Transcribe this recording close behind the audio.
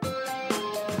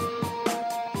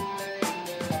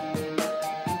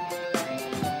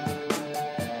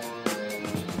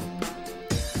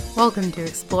Welcome to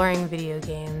Exploring Video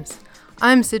Games.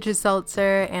 I'm Citra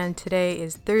Seltzer, and today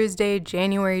is Thursday,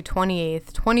 January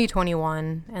 28th,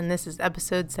 2021, and this is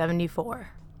episode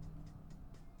 74.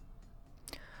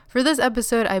 For this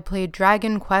episode, I played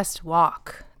Dragon Quest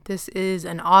Walk. This is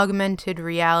an augmented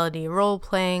reality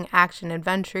role-playing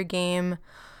action-adventure game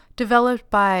developed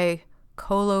by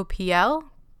Colot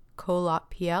PL,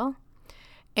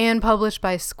 and published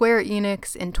by Square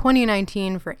Enix in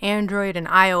 2019 for Android and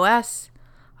iOS,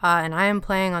 and I am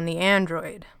playing on the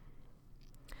Android.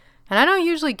 And I don't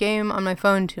usually game on my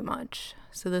phone too much,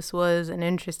 so this was an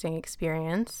interesting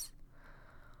experience.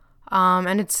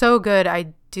 And it's so good,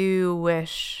 I do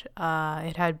wish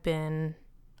it had been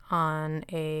on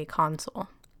a console.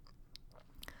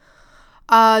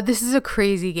 This is a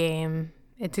crazy game.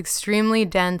 It's extremely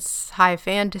dense, high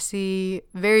fantasy,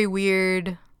 very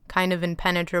weird, kind of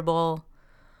impenetrable,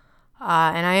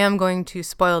 and I am going to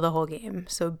spoil the whole game,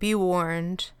 so be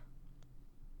warned.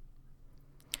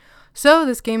 So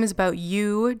this game is about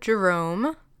you,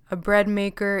 Jerome, a bread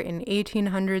maker in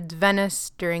 1800s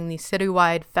Venice during the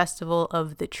citywide festival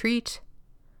of the Treat.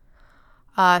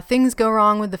 Things go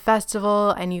wrong with the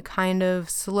festival, and you kind of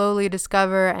slowly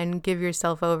discover and give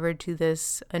yourself over to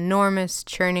this enormous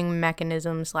churning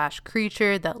mechanism /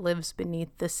 creature that lives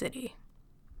beneath the city.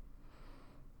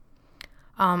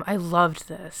 I loved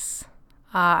this.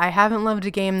 I haven't loved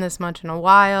a game this much in a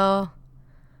while,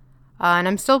 and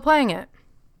I'm still playing it.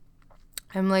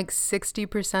 I'm like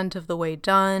 60% of the way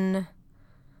done.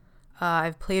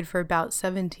 I've played for about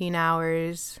 17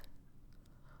 hours.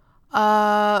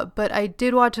 But I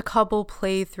did watch a couple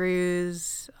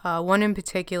playthroughs, one in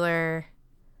particular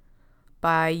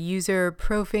by user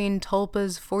Profane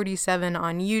Tulpas 47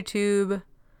 on YouTube.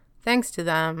 Thanks to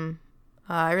them.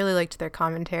 I really liked their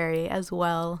commentary as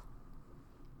well.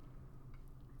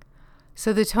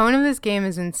 So the tone of this game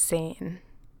is insane.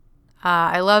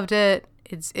 I loved it.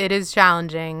 It is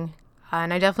challenging,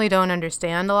 and I definitely don't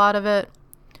understand a lot of it,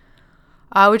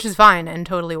 which is fine and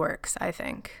totally works, I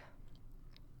think.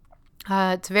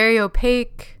 It's very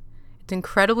opaque. It's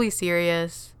incredibly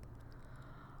serious.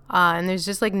 And there's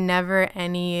just like never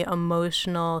any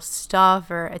emotional stuff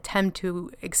or attempt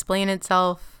to explain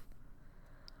itself.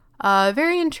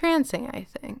 Very entrancing, I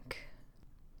think.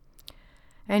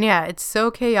 And yeah, it's so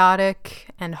chaotic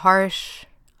and harsh.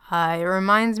 It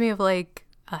reminds me of like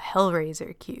a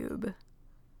Hellraiser cube.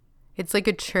 It's like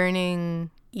a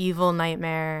churning, evil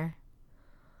nightmare.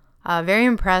 Very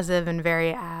impressive and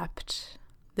very apt.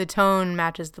 The tone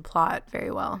matches the plot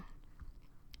very well.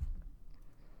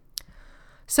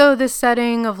 So this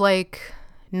setting of like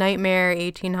nightmare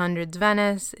 1800s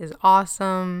Venice is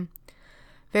awesome.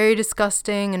 Very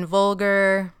disgusting and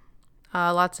vulgar.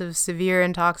 Lots of severe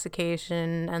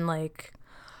intoxication and like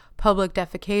public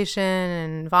defecation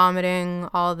and vomiting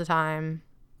all the time.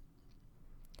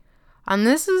 And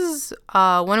this is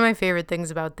one of my favorite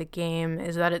things about the game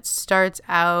is that it starts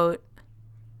out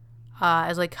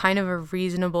as like kind of a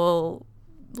reasonable,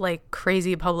 like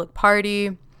crazy public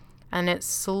party, and it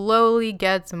slowly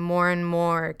gets more and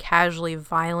more casually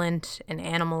violent and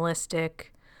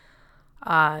animalistic,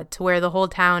 to where the whole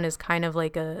town is kind of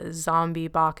like a zombie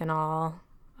bacchanal.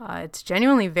 It's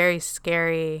genuinely very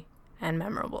scary and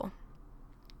memorable.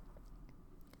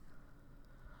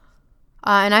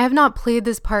 And I have not played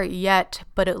this part yet,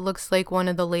 but it looks like one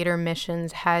of the later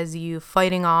missions has you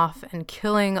fighting off and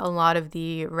killing a lot of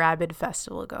the rabid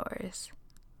festival goers.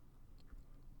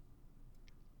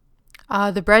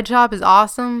 The bread shop is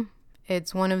awesome.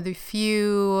 It's one of the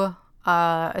few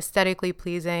aesthetically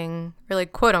pleasing, or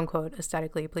like quote-unquote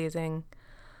aesthetically pleasing,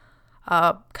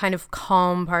 kind of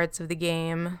calm parts of the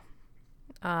game.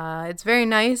 It's very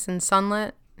nice and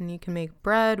sunlit, and you can make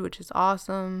bread, which is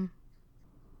awesome.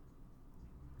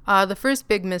 The first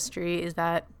big mystery is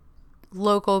that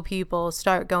local people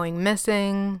start going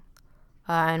missing,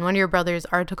 and one of your brothers,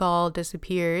 Artikal,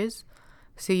 disappears,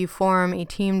 so you form a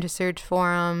team to search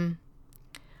for him.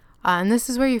 And this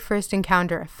is where you first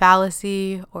encounter a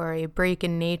fallacy or a break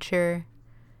in nature,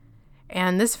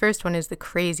 and this first one is the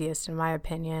craziest in my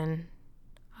opinion.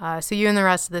 So you and the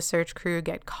rest of the search crew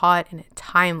get caught in a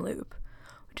time loop,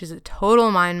 which is a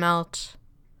total mind melt.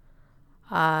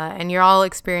 And you're all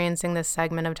experiencing this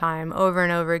segment of time over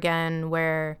and over again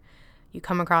where you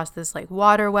come across this like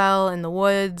water well in the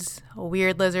woods, a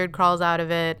weird lizard crawls out of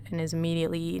it and is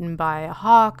immediately eaten by a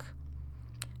hawk.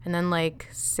 And then like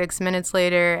 6 minutes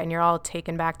later and you're all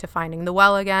taken back to finding the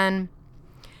well again.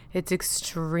 It's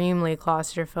extremely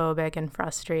claustrophobic and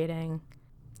frustrating.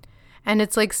 And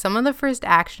it's like some of the first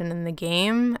action in the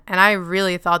game, and I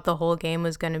really thought the whole game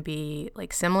was going to be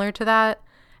like similar to that,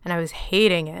 and I was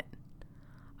hating it.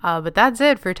 But that's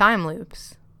it for time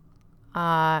loops.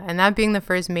 And that being the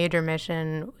first major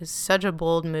mission was such a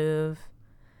bold move.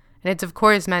 And it's, of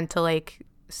course, meant to, like,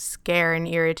 scare and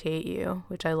irritate you,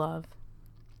 which I love.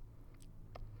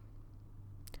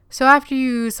 So after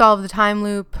you solve the time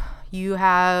loop, you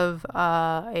have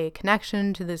a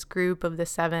connection to this group of the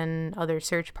 7 other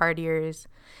search partiers,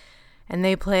 and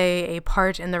they play a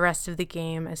part in the rest of the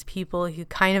game as people who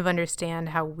kind of understand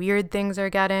how weird things are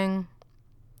getting.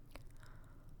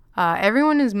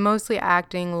 Everyone is mostly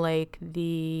acting like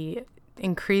the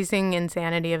increasing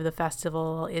insanity of the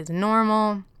festival is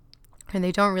normal, and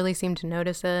they don't really seem to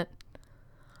notice it,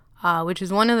 which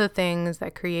is one of the things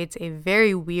that creates a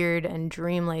very weird and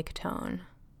dreamlike tone.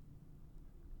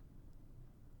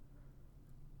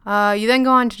 You then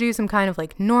go on to do some kind of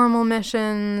like normal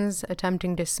missions,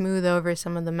 attempting to smooth over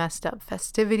some of the messed up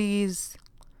festivities.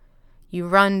 You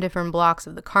run different blocks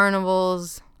of the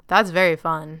carnivals. That's very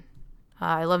fun.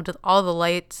 I loved all the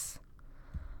lights.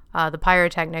 The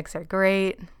pyrotechnics are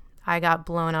great. I got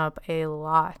blown up a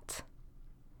lot.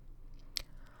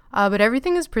 But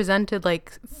everything is presented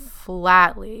like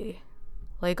flatly.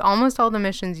 Like almost all the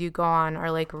missions you go on are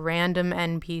like random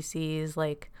NPCs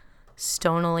like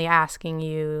stonily asking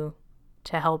you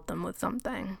to help them with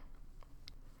something.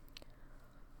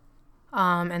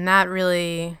 And that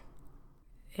really,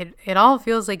 it all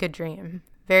feels like a dream.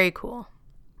 Very cool.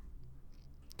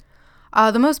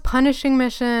 The most punishing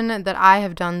mission that I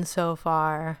have done so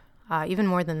far, even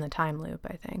more than the time loop,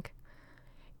 I think,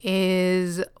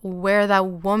 is where that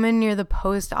woman near the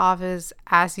post office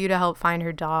asks you to help find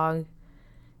her dog,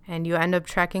 and you end up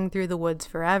trekking through the woods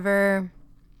forever.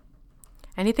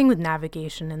 Anything with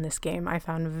navigation in this game I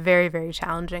found very, very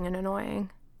challenging and annoying.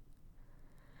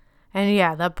 And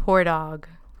yeah, that poor dog.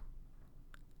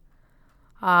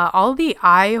 All the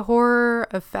eye horror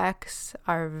effects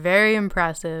are very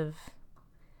impressive.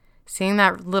 Seeing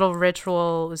that little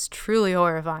ritual was truly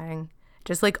horrifying.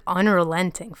 Just like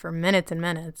unrelenting for minutes and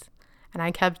minutes. And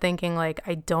I kept thinking like,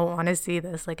 I don't want to see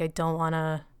this. Like I don't want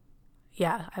to,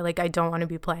 I don't want to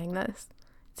be playing this.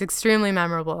 It's extremely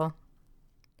memorable.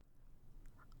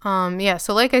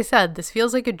 So like I said, this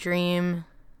feels like a dream.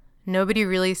 Nobody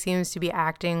really seems to be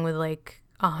acting with like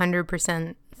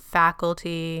 100%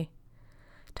 faculty.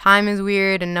 Time is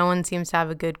weird and no one seems to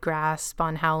have a good grasp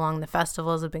on how long the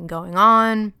festivals have been going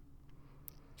on.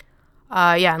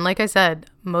 And like I said,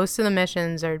 most of the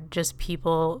missions are just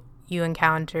people you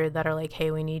encounter that are like,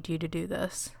 hey, we need you to do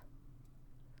this.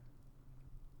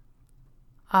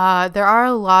 There are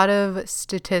a lot of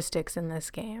statistics in this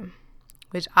game,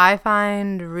 which I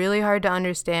find really hard to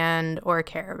understand or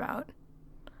care about.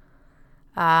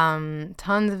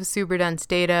 Tons of super dense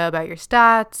data about your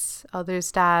stats, other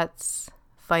stats,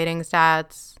 fighting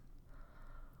stats,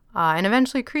 and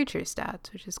eventually creature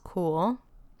stats, which is cool.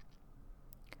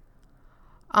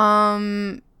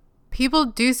 People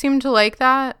do seem to like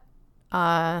that,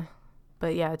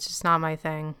 but yeah, it's just not my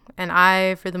thing. And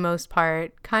I, for the most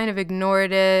part, kind of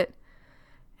ignored it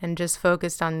and just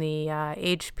focused on the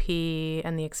HP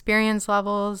and the experience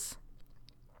levels.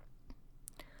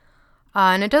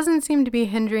 And it doesn't seem to be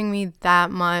hindering me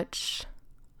that much.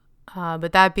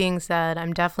 But that being said,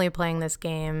 I'm definitely playing this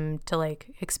game to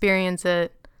like experience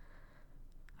it.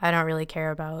 I don't really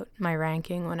care about my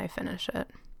ranking when I finish it.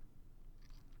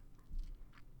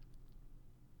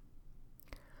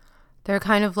 There are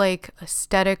kind of like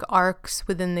aesthetic arcs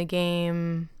within the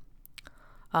game.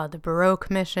 The Baroque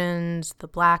missions, the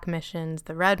Black missions,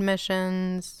 the Red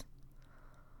missions.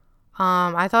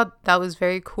 I thought that was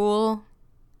very cool.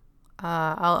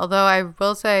 Although I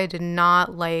will say I did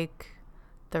not like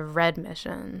the Red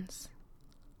missions.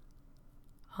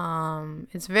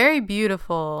 It's very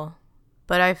beautiful,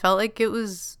 but I felt like it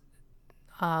was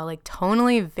like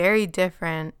tonally very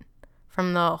different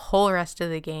from the whole rest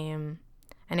of the game.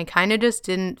 And it kind of just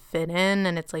didn't fit in,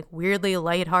 and it's like weirdly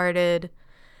lighthearted.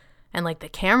 And like the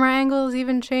camera angles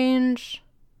even change.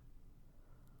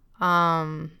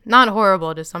 Not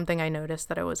horrible, just something I noticed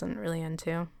that I wasn't really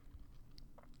into.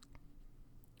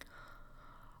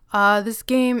 This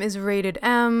game is rated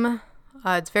M.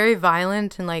 It's very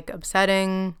violent and like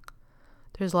upsetting.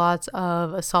 There's lots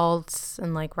of assaults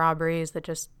and like robberies that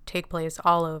just take place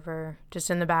all over, just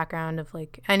in the background of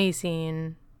like any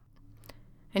scene.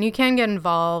 And you can get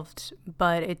involved,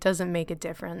 but it doesn't make a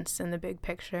difference in the big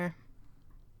picture.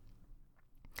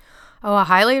 Oh, a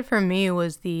highlight for me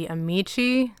was the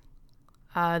Amici.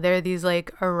 There are these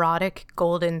like erotic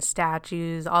golden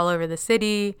statues all over the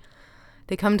city.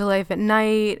 They come to life at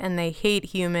night and they hate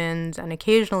humans and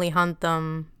occasionally hunt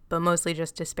them, but mostly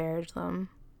just disparage them.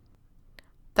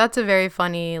 that's a very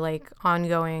funny, like,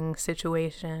 ongoing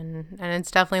situation, and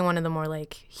it's definitely one of the more,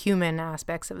 like, human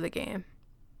aspects of the game.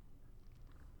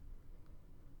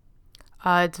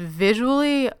 It's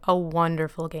visually a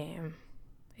wonderful game.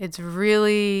 It's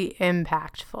really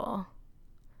impactful.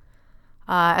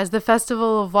 As the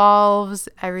festival evolves,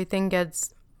 everything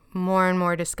gets more and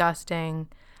more disgusting.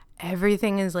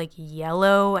 Everything is like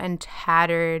yellow and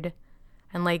tattered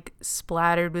and like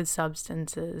splattered with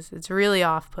substances. It's really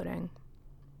off-putting.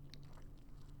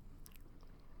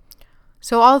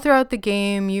 So all throughout the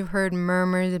game, you've heard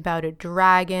murmurs about a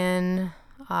dragon,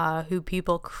 who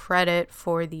people credit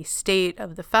for the state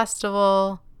of the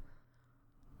festival.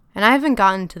 And I haven't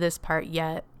gotten to this part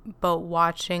yet, but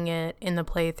watching it in the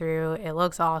playthrough, it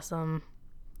looks awesome.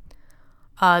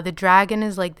 The dragon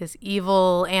is like this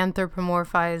evil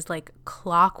anthropomorphized like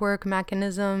clockwork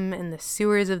mechanism in the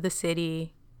sewers of the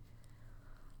city.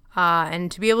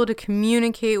 And to be able to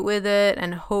communicate with it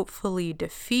and hopefully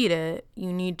defeat it,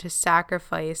 you need to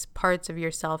sacrifice parts of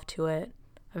yourself to it,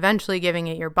 eventually giving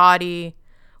it your body,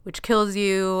 which kills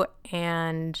you,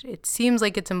 and it seems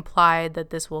like it's implied that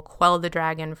this will quell the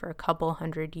dragon for a couple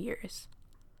hundred years.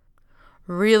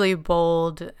 Really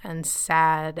bold and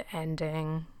sad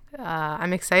ending.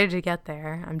 I'm excited to get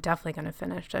there. I'm definitely going to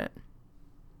finish it.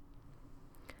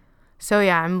 So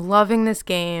yeah, I'm loving this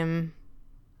game.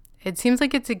 It seems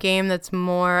like it's a game that's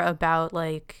more about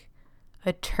like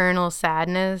eternal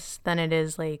sadness than it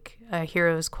is like a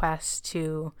hero's quest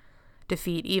to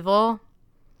defeat evil.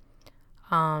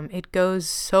 It goes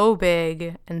so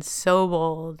big and so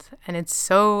bold, and it's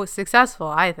so successful,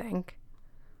 I think.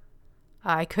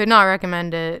 I could not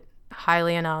recommend it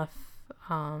highly enough.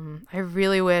 I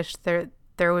really wish there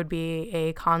would be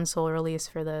a console release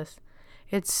for this.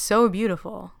 It's so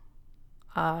beautiful.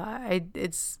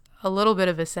 It's a little bit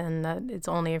of a sin that it's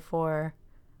only for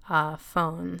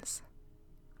phones.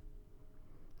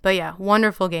 But yeah,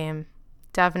 wonderful game.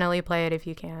 Definitely play it if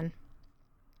you can.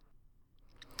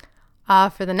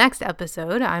 For the next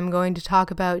episode, I'm going to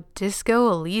talk about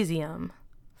Disco Elysium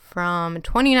from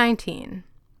 2019.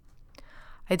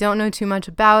 I don't know too much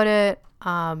about it,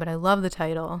 but I love the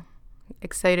title.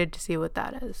 Excited to see what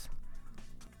that is.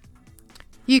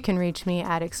 You can reach me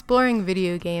at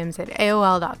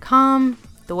exploringvideogames@aol.com.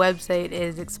 The website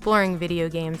is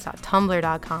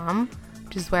exploringvideogames.tumblr.com,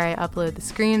 which is where I upload the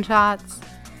screenshots.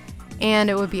 And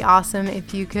it would be awesome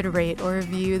if you could rate or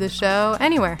review the show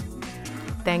anywhere.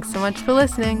 Thanks so much for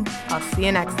listening. I'll see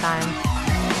you next time.